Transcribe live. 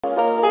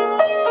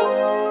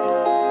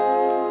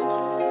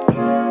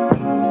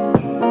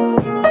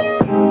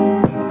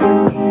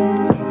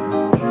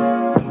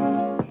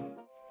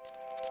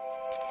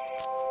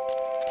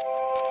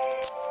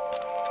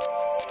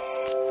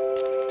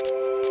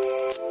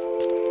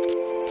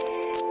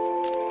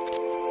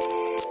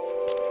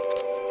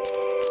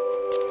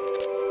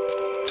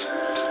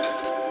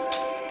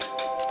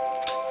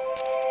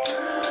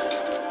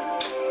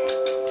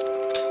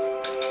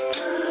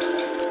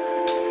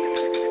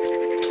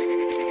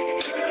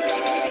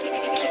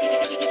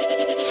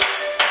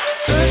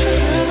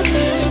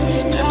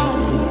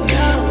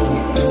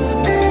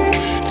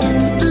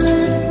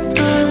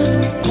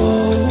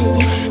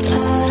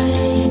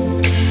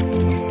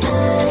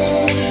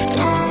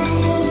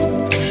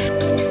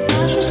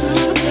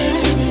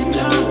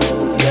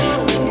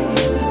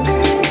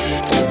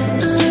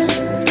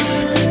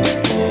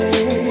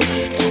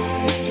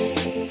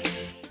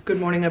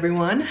morning,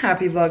 everyone.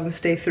 Happy Vlogmas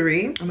Day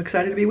 3. I'm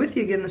excited to be with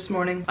you again this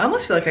morning. I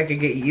almost feel like I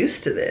could get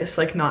used to this,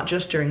 like not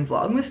just during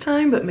Vlogmas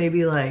time, but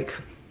maybe like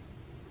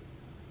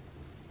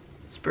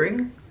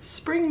spring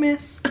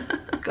miss.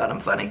 God,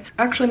 I'm funny.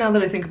 Actually, now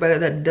that I think about it,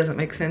 that doesn't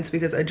make sense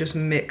because I just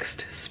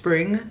mixed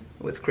spring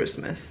with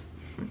Christmas.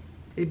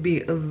 It'd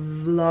be a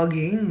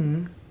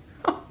vlogging.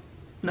 Oh,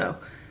 no,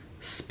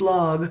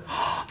 splog,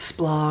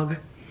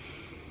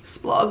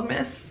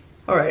 splogmas.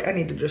 All right, I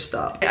need to just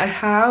stop. I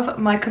have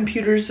my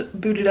computers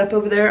booted up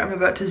over there. I'm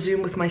about to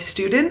Zoom with my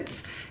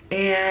students,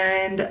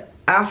 and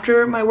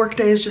after my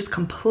workday is just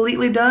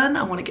completely done,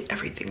 I want to get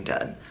everything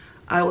done.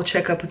 I will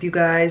check up with you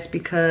guys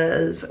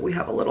because we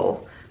have a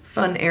little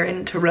fun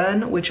errand to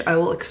run, which I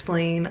will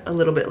explain a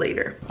little bit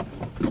later.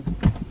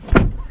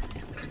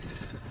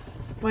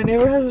 My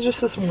neighbor has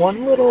just this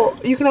one little,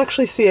 you can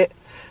actually see it,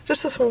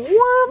 just this one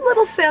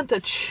little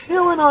Santa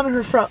chilling on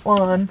her front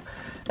lawn.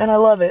 And I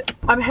love it.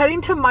 I'm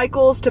heading to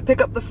Michael's to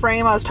pick up the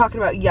frame I was talking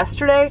about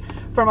yesterday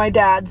for my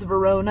dad's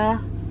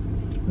Verona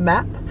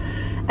map.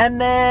 And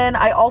then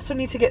I also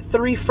need to get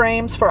 3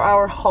 frames for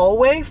our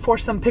hallway for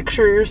some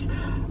pictures,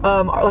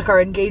 like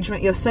our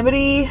engagement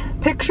Yosemite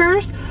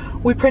pictures.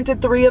 We printed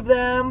 3 of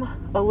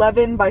them,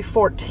 11 by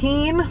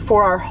 14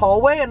 for our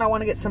hallway, and I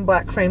want to get some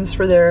black frames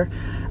for there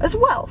as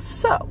well.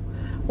 So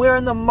we're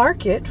in the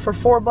market for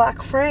 4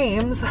 black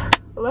frames.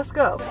 Let's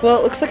go. Well,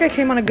 it looks like I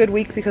came on a good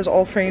week because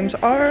all frames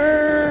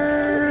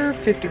are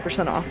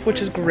 50% off, which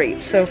is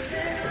great. So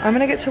I'm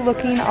gonna get to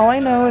looking. All I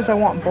know is I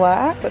want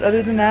black, but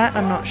other than that,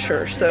 I'm not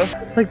sure. So,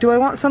 like, do I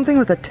want something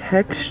with a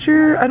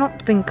texture? I don't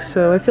think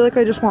so. I feel like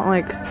I just want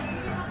like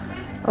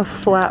a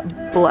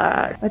flat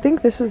black. I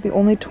think this is the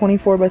only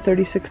 24 by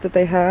 36 that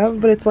they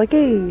have, but it's like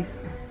a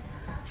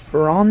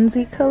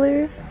bronzy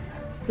color.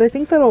 But I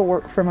think that'll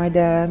work for my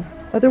dad.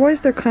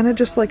 Otherwise, they're kind of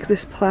just like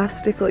this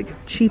plastic, like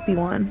cheapy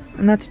one.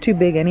 And that's too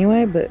big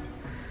anyway, but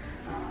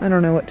I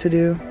don't know what to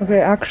do. Okay,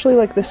 I actually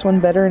like this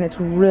one better, and it's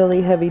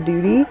really heavy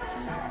duty.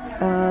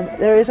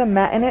 There is a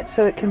mat in it,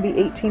 so it can be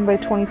 18 by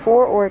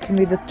 24, or it can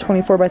be the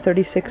 24 by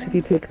 36 if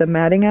you take the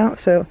matting out.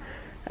 So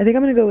I think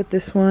I'm gonna go with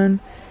this one.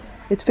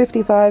 It's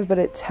 55, but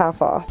it's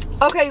half off.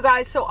 Okay, you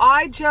guys, so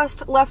I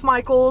just left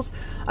Michael's.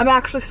 I'm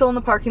actually still in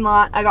the parking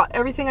lot. I got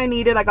everything I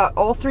needed. I got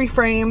all 3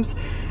 frames.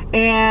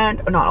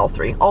 And not all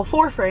 3, all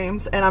 4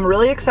 frames, and I'm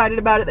really excited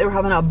about it. They were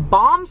having a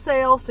bomb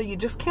sale, so you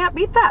just can't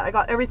beat that. I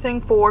got everything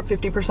for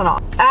 50%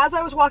 off. As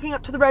I was walking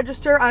up to the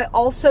register, I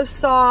also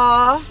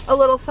saw a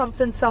little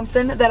something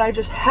that I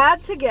just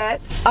had to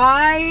get.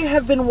 I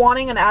have been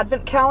wanting an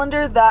advent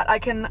calendar that I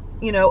can,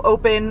 you know,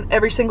 open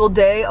every single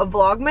day of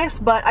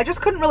Vlogmas, but I just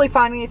couldn't really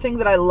find anything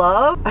that I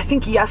love. I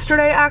think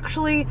yesterday,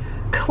 actually,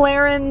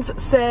 Clarence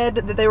said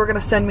that they were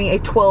gonna send me a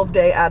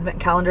 12-day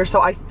advent calendar,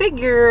 so I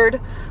figured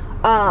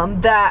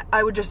that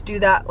I would just do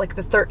that like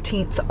the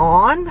 13th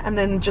on, and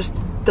then just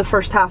the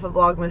first half of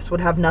Vlogmas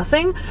would have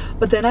nothing.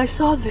 But then I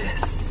saw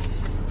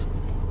this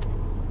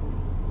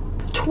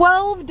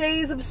 12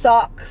 days of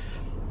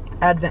socks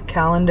advent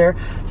calendar.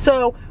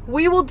 So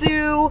we will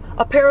do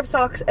a pair of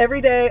socks every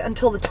day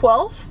until the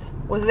 12th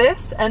with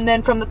this, and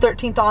then from the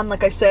 13th on,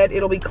 like I said,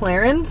 it'll be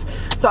Clarence.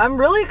 So I'm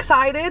really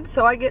excited.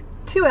 So I get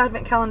 2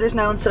 advent calendars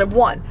now instead of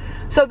 1.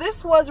 So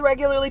this was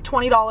regularly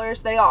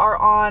 $20. They are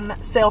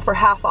on sale for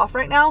half off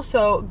right now.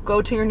 So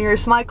go to your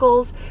nearest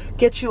Michael's,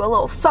 get you a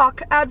little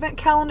sock advent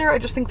calendar. I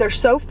just think they're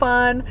so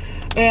fun,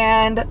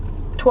 and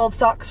 12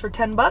 socks for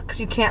 10 bucks.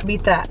 You can't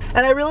beat that.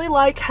 And I really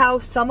like how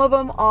some of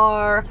them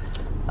are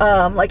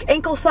like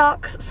ankle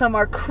socks, some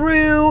are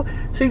crew,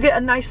 so you get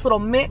a nice little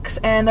mix,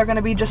 and they're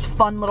gonna be just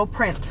fun little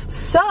prints.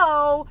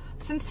 So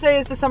since today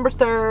is December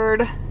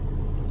 3rd,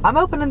 I'm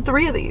opening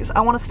 3 of these.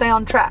 I want to stay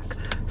on track.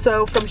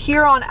 So from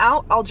here on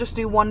out, I'll just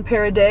do 1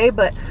 pair a day,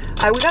 but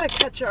we gotta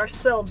catch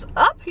ourselves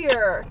up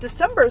here.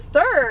 December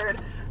 3rd.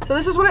 So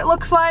this is what it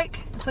looks like.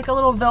 It's like a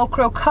little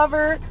Velcro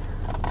cover.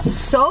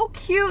 So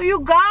cute, you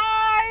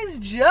guys.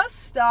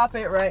 Just stop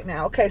it right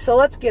now. Okay, so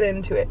let's get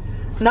into it.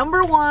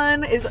 Number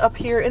 1 is up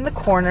here in the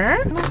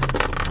corner.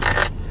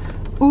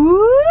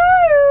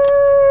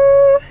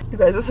 Ooh! You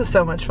guys, this is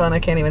so much fun. I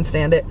can't even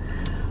stand it.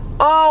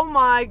 Oh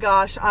my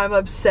gosh, I'm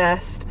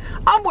obsessed.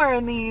 I'm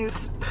wearing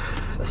these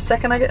the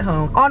second I get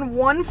home. On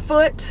one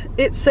foot,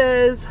 it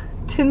says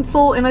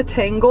tinsel in a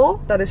tangle.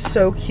 That is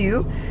so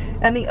cute.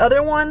 And the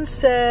other one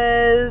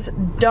says,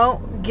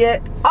 don't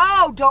get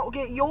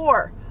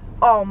your.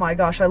 Oh my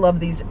gosh, I love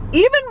these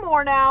even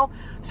more now.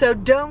 So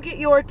don't get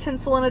your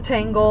tinsel in a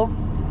tangle.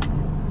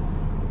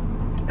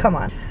 Come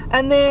on.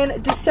 And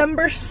then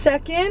December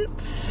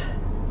 2nd,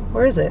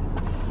 where is it?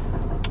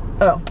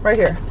 Oh, right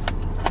here.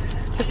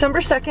 December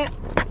 2nd.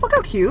 Look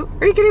how cute.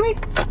 Are you kidding me?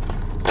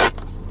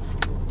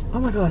 Oh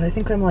my god, I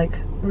think I'm like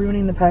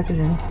ruining the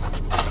packaging.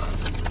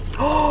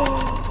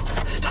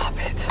 Oh, stop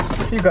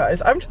it. You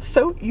guys, I'm just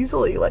so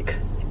easily like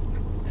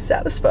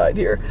satisfied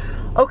here.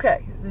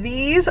 Okay,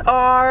 these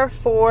are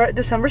for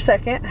December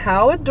 2nd.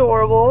 How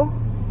adorable.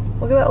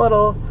 Look at that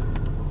little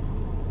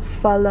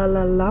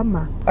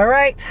fa-la-la-llama. All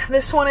right,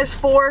 this one is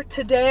for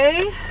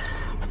today,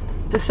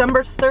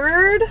 December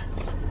 3rd.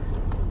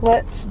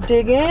 Let's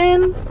dig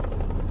in.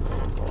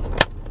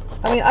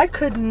 I mean, I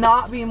could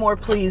not be more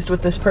pleased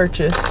with this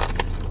purchase.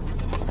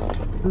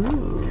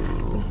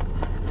 Ooh.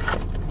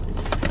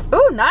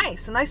 Ooh,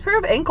 nice. A nice pair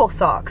of ankle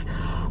socks.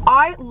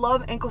 I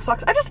love ankle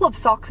socks. I just love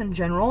socks in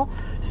general.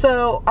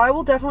 So I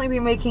will definitely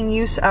be making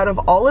use out of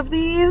all of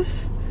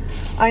these.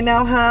 I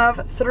now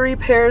have 3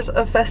 pairs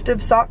of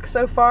festive socks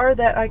so far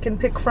that I can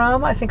pick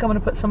from. I think I'm gonna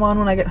put some on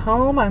when I get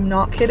home. I'm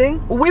not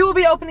kidding. We will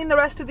be opening the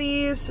rest of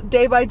these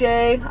day by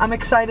day. I'm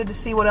excited to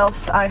see what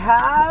else I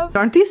have.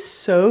 Aren't these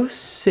so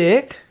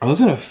sick? Are those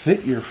gonna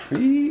fit your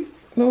feet?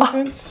 No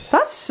offense.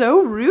 That's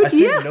so rude. I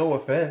said no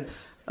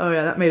offense. Oh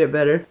yeah, that made it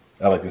better.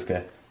 I like this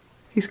guy.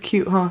 He's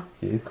cute, huh?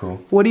 Yeah, he's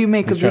cool. What do you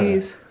make of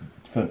these?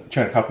 Trying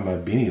to copy my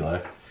beanie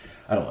life.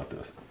 I don't like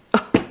those.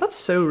 That's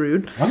so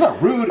rude. That's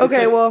not rude.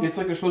 Okay, well. It's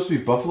like they're supposed to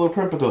be buffalo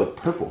print, but they're like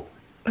purple.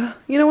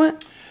 You know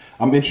what?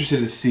 I'm interested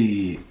to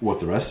see what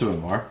the rest of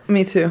them are.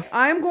 Me too.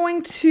 I'm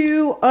going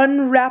to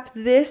unwrap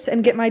this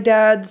and get my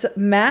dad's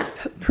map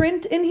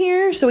print in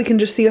here so we can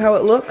just see how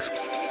it looks.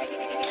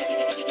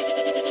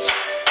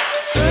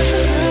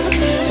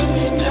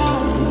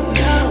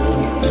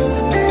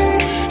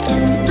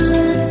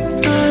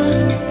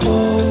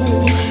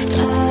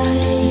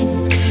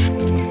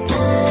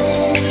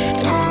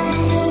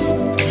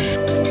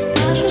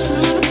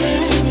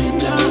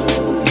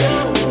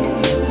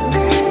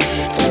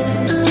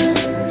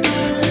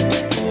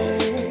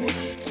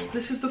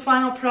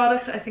 Final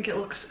product. I think it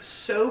looks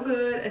so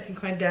good. I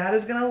think my dad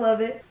is gonna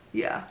love it.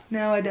 Yeah,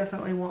 now I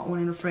definitely want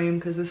one in a frame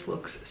because this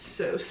looks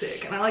so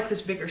sick. And I like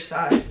this bigger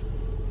size.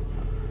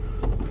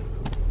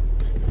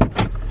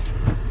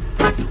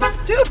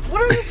 Dude,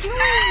 what are you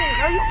doing?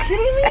 Are you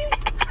kidding me?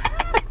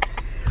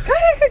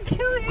 God, I could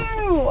kill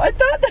you. I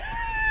thought that.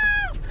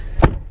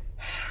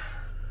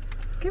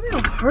 Give me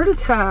a heart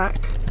attack.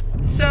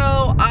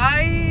 So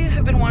I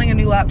have been wanting a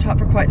new laptop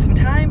for quite some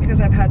time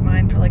because I've had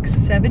mine for like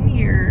 7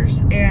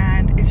 years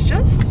and it's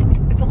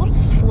a little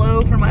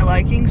slow for my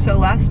liking. So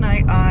last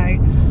night I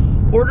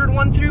ordered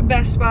one through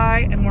Best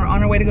Buy and we're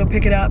on our way to go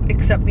pick it up,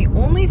 except the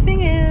only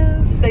thing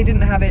is they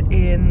didn't have it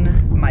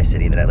in my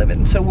city that I live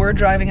in. So we're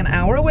driving an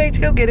hour away to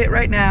go get it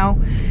right now.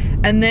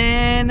 And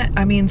then,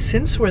 I mean,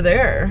 since we're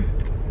there,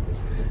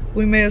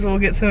 we may as well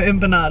get some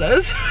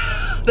empanadas.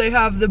 They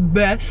have the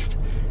best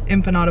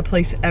empanada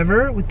place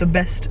ever with the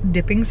best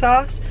dipping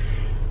sauce.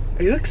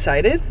 Are you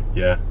excited?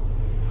 Yeah.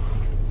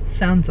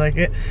 Sounds like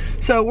it.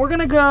 So we're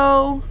gonna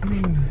go. I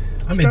mean,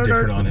 I'm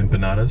indifferent on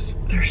empanadas.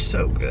 They're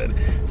so good.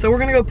 So we're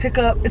gonna go pick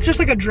up. It's just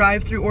like a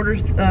drive-through order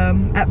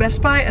at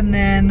Best Buy, and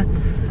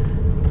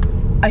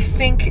then I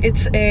think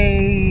it's like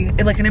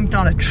an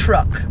empanada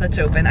truck that's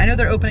open. I know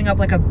they're opening up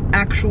like an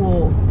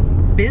actual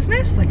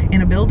business, like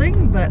in a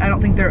building, but I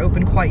don't think they're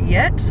open quite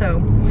yet. So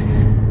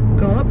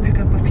go up, pick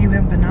up a few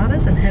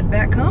empanadas, and head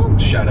back home.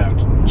 Shout out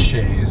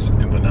Shay's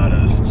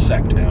Empanadas,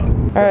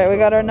 Sacktown. All right, we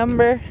got our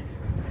number.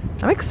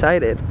 I'm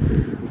excited.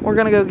 We're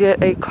gonna go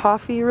get a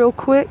coffee real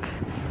quick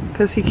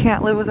because he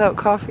can't live without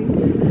coffee.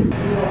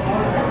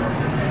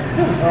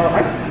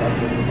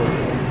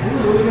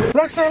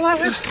 Rockstar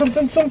Life,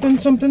 something, something,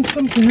 something,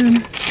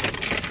 something.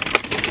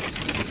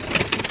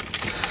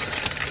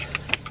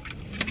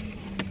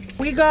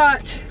 We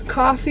got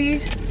coffee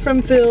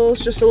from Phil's,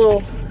 just a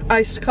little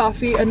iced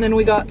coffee, and then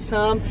we got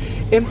some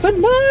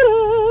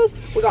empanadas.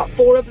 We got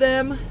 4 of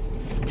them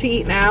to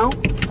eat now,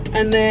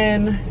 and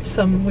then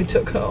some we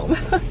took home.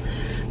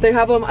 They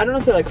have them, I don't know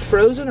if they're like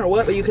frozen or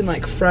what, but you can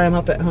like fry them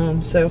up at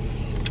home. So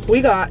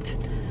we got,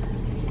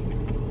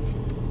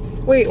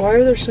 wait, why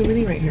are there so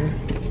many right here?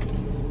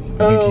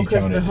 Oh,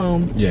 because of the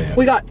home. Yeah.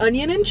 We got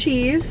onion and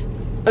cheese,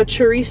 a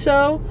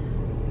chorizo,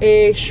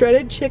 a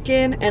shredded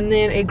chicken, and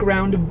then a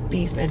ground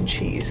beef and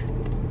cheese.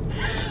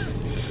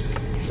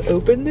 Let's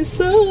open this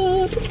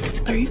up.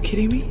 Are you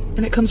kidding me?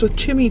 And it comes with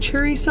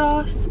chimichurri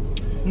sauce.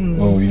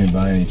 Oh, you didn't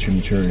buy any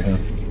chimichurri, huh?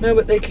 No,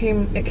 but it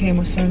came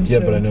with some. Yeah,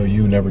 so. but I know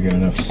you never get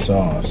enough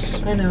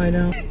sauce. I know, I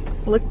know.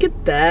 Look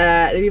at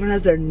that. It even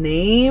has their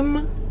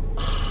name.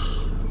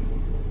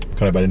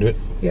 Can I bite into it?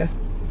 Yeah.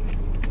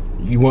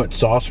 You want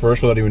sauce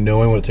first without even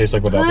knowing what it tastes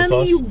like without the sauce?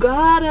 Honey, you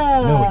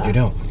gotta. No, you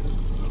don't.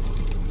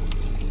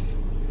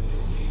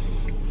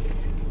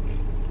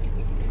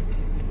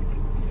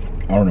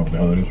 I don't know what the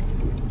hell that is.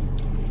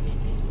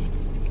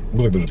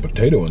 Looks like there's a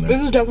potato in there.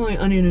 This is definitely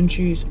onion and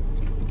cheese.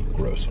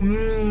 Gross.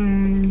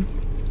 Mmm.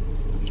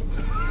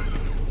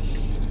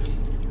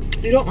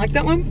 You don't like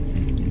that one?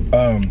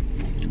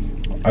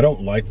 I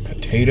don't like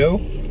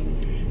potato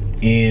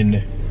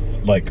in,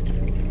 like,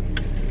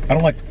 I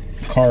don't like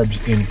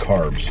carbs in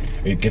carbs.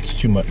 It gets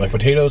too much, like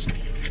potatoes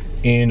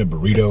in a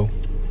burrito.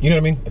 You know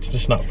what I mean? It's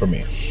just not for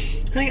me.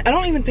 Honey, I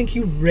don't even think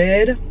you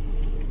read.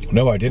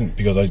 No, I didn't,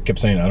 because I kept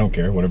saying, I don't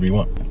care, whatever you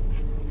want.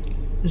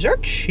 Is there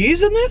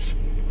cheese in this?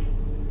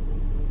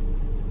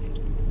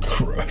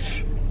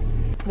 Gross.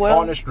 Well,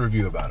 honest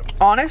review about them.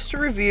 Honest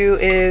review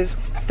is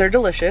they're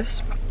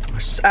delicious.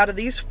 Out of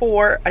these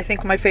 4, I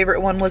think my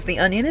favorite one was the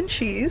onion and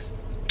cheese.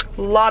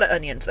 A lot of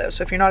onions though,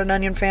 so if you're not an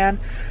onion fan,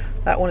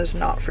 that one is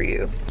not for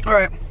you. All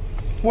right,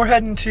 we're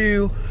heading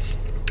to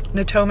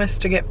Natomas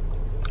to get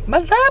my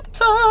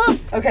laptop.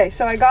 Okay,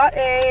 so I got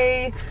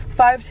a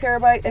 5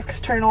 terabyte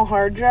external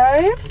hard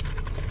drive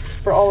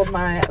for all of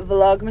my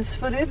Vlogmas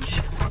footage,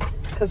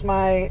 because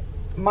mine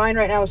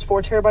right now is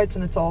 4 terabytes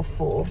and it's all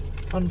full,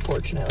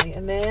 unfortunately.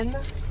 And then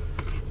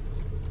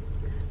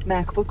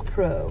MacBook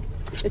Pro.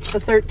 It's the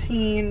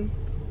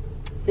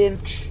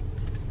 13-inch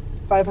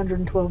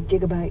 512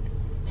 gigabyte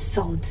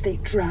solid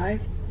state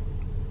drive.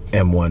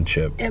 M1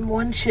 chip.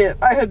 M1 chip.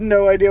 I had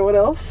no idea what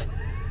else.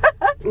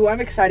 Ooh,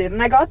 I'm excited.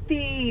 And I got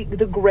the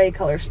gray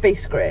color,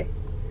 space gray.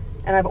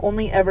 And I've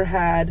only ever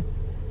had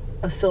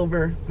a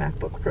silver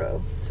MacBook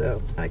Pro,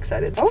 so I'm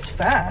excited. That was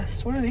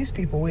fast. What are these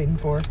people waiting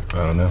for?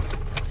 I don't know.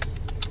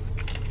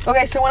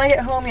 Okay, so when I get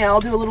home, yeah,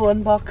 I'll do a little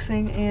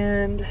unboxing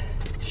and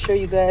show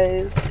you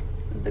guys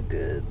the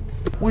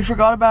goods. We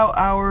forgot about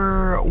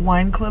our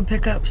wine club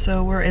pickup,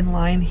 so we're in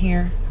line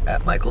here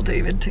at Michael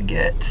David to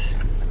get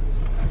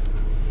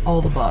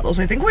all the bottles.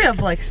 I think we have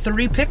like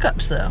 3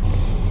 pickups though.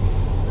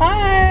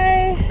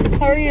 Hi,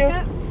 how are you?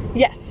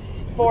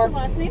 Yes, 4. What's the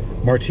last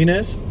name?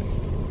 Martinez.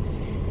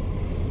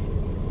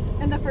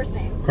 And the first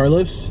name?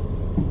 Carlos.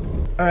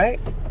 All right,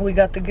 we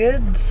got the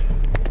goods.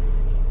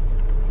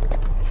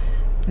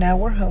 Now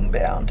we're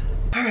homebound.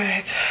 All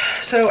right,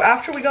 so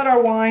after we got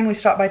our wine, we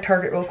stopped by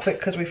Target real quick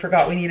because we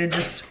forgot we needed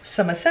just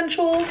some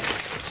essentials.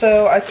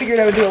 So I figured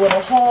I would do a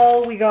little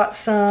haul. We got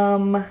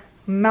some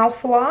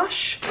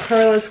mouthwash.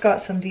 Carlos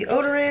got some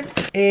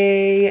deodorant,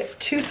 a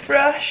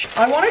toothbrush.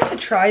 I wanted to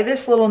try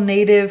this little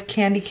native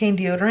candy cane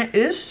deodorant.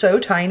 It is so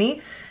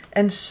tiny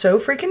and so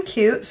freaking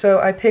cute, so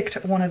I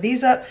picked one of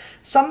these up.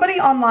 Somebody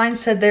online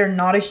said they're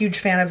not a huge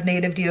fan of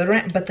native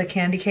deodorant, but the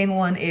candy cane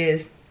one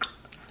is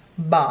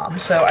bomb,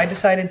 so I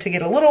decided to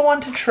get a little one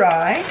to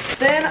try.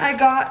 Then I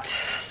got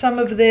some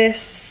of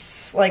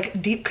this like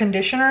deep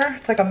conditioner.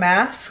 It's like a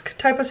mask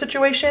type of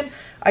situation.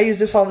 I use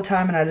this all the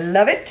time and I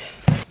love it.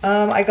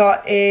 I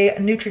got a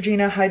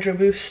Neutrogena Hydro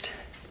Boost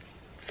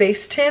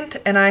face tint,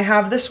 and I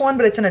have this one,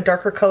 but it's in a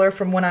darker color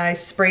from when I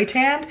spray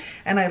tanned,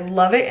 and I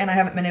love it, and I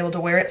haven't been able to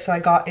wear it, so I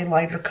got a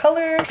lighter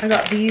color. I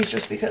got these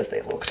just because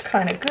they looked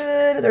kind of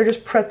good. They're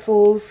just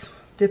pretzels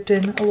dipped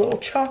in a little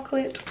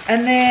chocolate.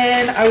 And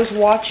then I was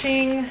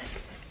watching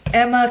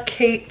Emma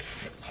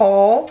Kate's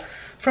haul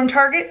from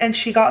Target, and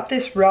she got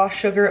this raw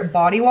sugar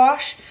body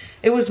wash.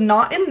 It was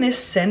not in this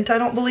scent, I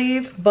don't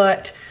believe,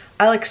 but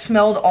I like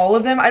smelled all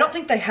of them. I don't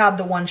think they had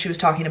the one she was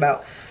talking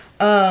about.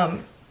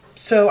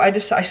 So I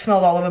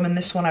smelled all of them, and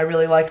this one I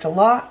really liked a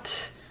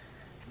lot.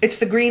 It's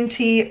the green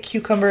tea,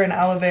 cucumber, and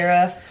aloe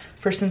vera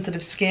for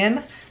sensitive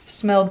skin.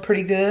 Smelled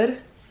pretty good,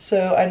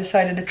 so I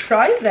decided to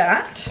try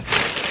that.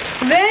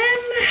 Then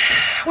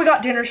we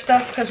got dinner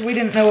stuff because we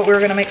didn't know what we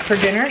were gonna make for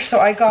dinner, so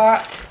I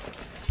got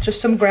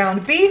just some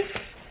ground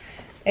beef,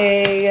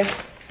 a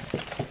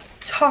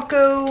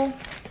taco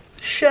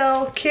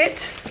shell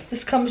kit.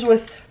 This comes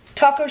with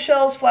taco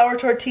shells, flour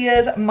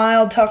tortillas,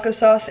 mild taco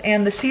sauce,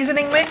 and the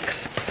seasoning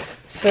mix.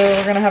 So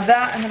we're gonna have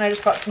that, and then I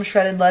just got some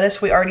shredded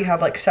lettuce. We already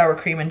have like sour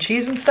cream and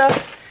cheese and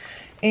stuff.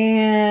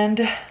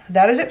 And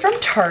that is it from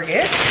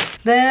Target.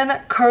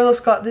 Then Carlos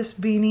got this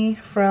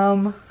beanie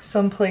from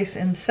someplace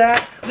in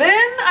Sac.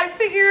 Then I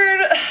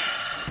figured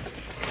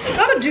I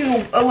gotta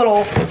do a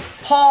little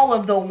haul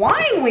of the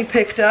wine we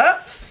picked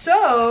up.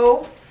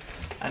 So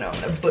I know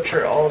I'm gonna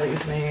butcher all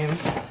these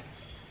names.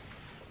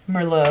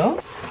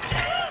 Merlot.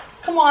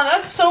 Come on,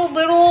 that's so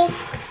little.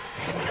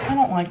 I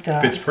don't like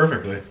that. Fits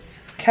perfectly.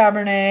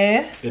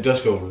 Cabernet. It does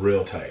feel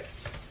real tight.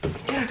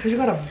 Yeah, because you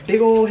got a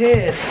big old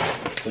head.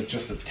 Like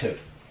just the tip.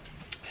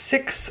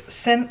 6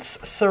 Cents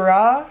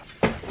Syrah.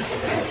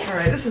 All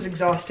right, this is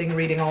exhausting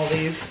reading all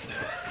these.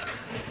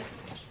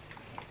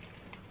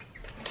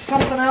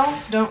 Something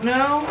else, don't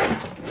know.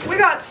 We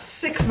got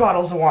 6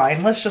 bottles of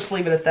wine. Let's just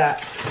leave it at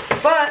that.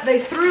 But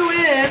they threw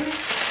in,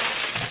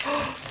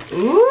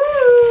 ooh.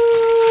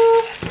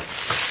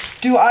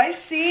 Do I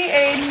see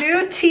a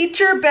new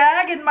teacher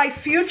bag in my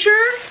future?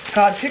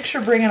 God, picture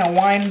bringing a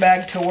wine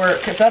bag to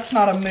work. If that's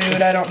not a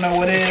mood, I don't know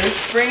what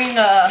is. Bringing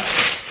a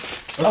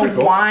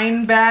cool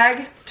wine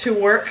bag to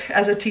work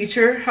as a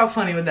teacher. How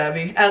funny would that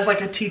be? As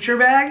like a teacher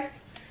bag?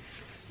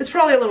 It's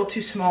probably a little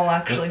too small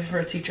actually for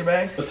a teacher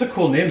bag. That's a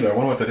cool name though. I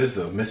wonder what that is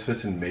though.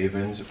 Misfits and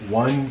Mavens.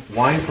 Wine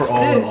for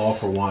all and all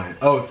for wine.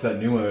 Oh, it's that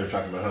new one they're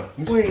talking about,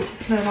 huh? Oops.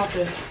 Wait, no, not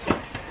this.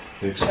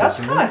 That's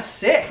kind of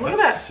sick. Look at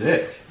that.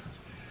 Sick.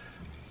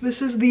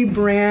 This is the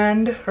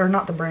brand, or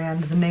not the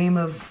brand, the name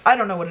of, I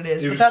don't know what it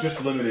is. It was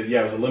just limited,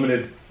 yeah, it was a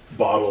limited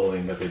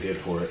bottling that they did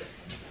for it.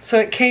 So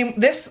it came,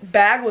 this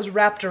bag was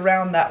wrapped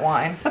around that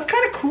wine. That's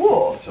kind of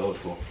cool. That's hella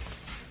cool.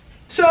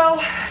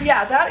 So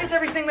yeah, that is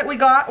everything that we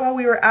got while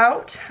we were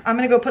out. I'm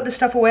gonna go put this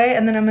stuff away,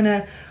 and then I'm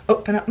gonna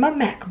open up my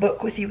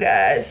MacBook with you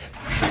guys.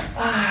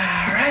 All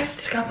right,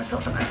 got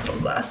myself a nice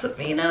little glass of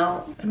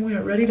vino, and we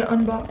are ready to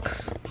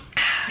unbox.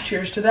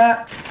 Cheers to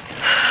that.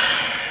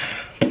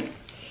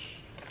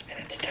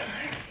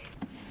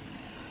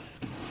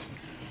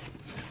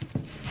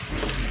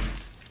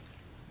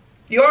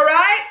 You all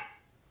right?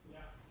 Yeah.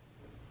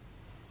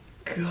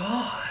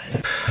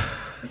 God,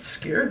 that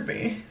scared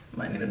me.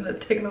 Might need to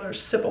take another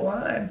sip of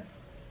wine.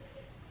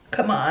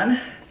 Come on,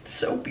 it's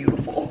so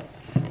beautiful.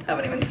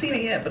 Haven't even seen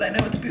it yet, but I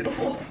know it's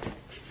beautiful.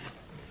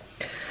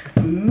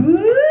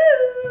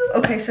 Ooh.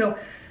 Okay, so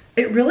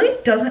it really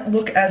doesn't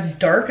look as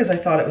dark as I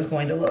thought it was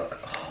going to look.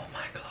 Oh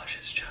my gosh,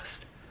 it's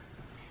just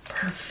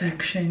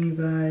perfection, you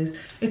guys.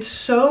 It's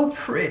so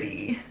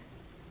pretty.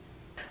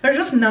 There's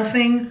just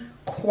nothing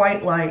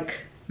quite like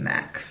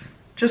Macs.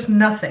 Just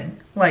nothing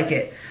like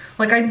it.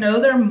 Like, I know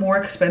they're more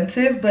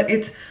expensive, but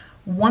it's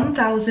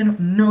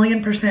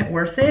 1000,000,000,000%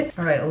 worth it.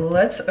 All right,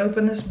 let's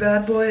open this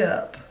bad boy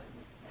up.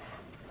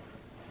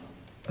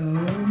 Oh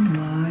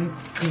my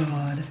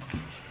God.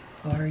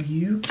 Are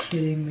you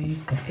kidding me?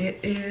 It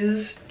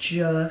is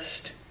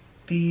just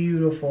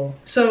beautiful.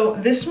 So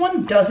this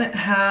one doesn't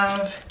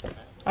have,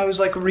 I was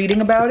like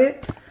reading about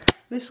it.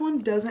 This one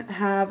doesn't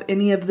have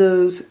any of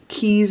those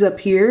keys up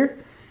here.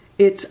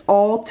 It's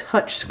all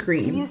touch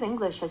screen. To use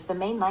English as the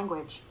main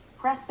language,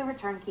 press the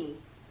return key.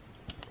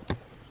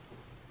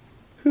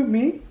 Who,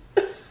 me?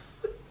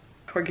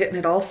 We're getting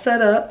it all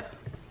set up.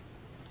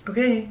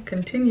 Okay,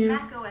 continue.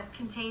 macOS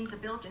contains a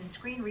built-in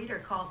screen reader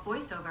called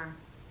VoiceOver.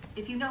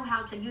 If you know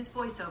how to use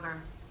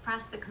VoiceOver,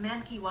 press the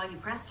command key while you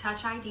press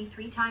Touch ID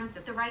 3 times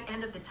at the right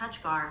end of the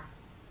touch bar.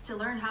 To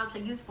learn how to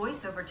use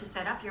VoiceOver to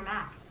set up your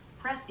Mac,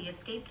 press the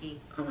escape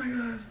key. Oh my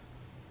God.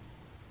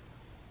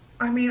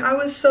 I mean, I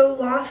was so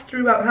lost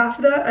through about half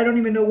of that. I don't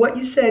even know what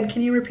you said.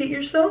 Can you repeat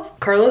yourself?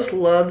 Carlos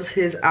loves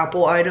his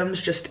Apple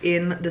items just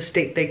in the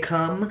state they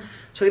come.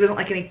 So he doesn't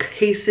like any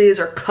cases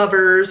or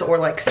covers or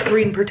like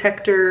screen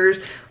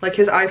protectors. Like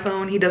his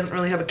iPhone, he doesn't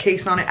really have a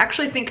case on it.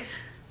 Actually, I think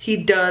he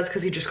does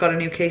because he just got a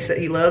new case that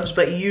he loves,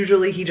 but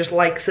usually he just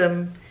likes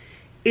them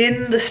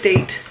in the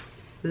state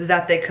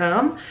that they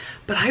come.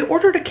 But I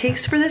ordered a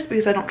case for this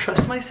because I don't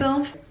trust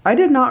myself. I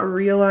did not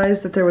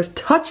realize that there was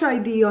Touch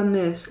ID on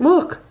this.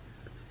 Look.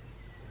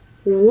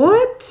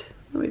 What?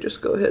 Let me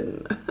just go ahead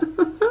and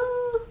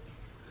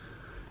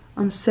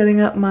I'm setting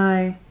up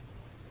my,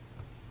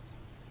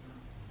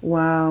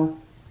 wow.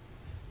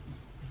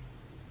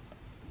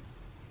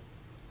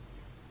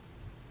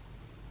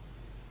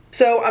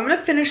 So I'm gonna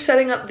finish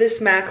setting up this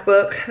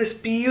MacBook, this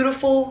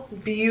beautiful,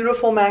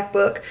 beautiful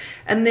MacBook,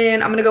 and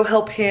then I'm gonna go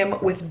help him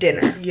with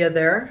dinner. You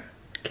there?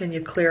 Can you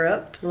clear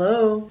up?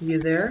 Hello? You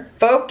there?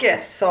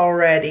 Focus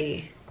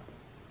already.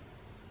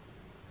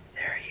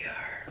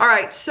 All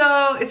right,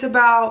 so it's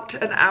about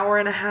an hour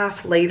and a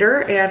half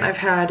later and I've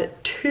had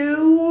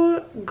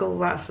 2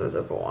 glasses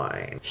of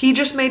wine. He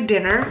just made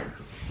dinner,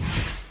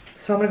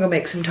 so I'm gonna go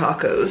make some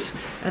tacos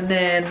and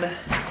then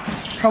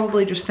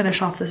probably just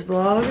finish off this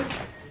vlog.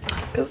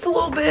 It's kind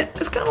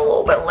of a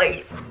little bit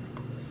late.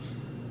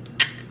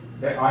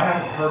 I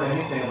haven't heard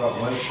anything about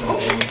when it's going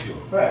to go into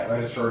effect. I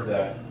just heard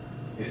that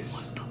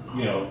it's,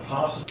 you know,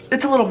 possible.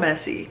 It's a little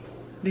messy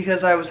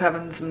because I was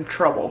having some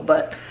trouble,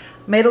 but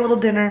made a little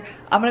dinner.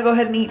 I'm gonna go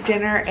ahead and eat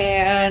dinner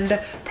and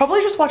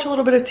probably just watch a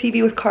little bit of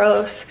TV with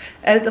Carlos,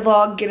 edit the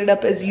vlog, get it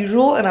up as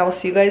usual, and I will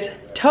see you guys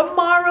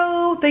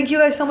tomorrow. Thank you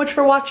guys so much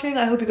for watching.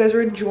 I hope you guys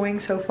are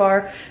enjoying so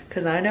far,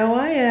 because I know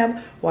I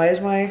am. Why is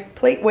my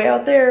plate way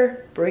out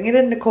there? Bring it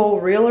in, Nicole,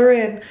 reel her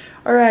in.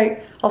 All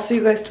right, I'll see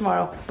you guys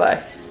tomorrow.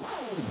 Bye.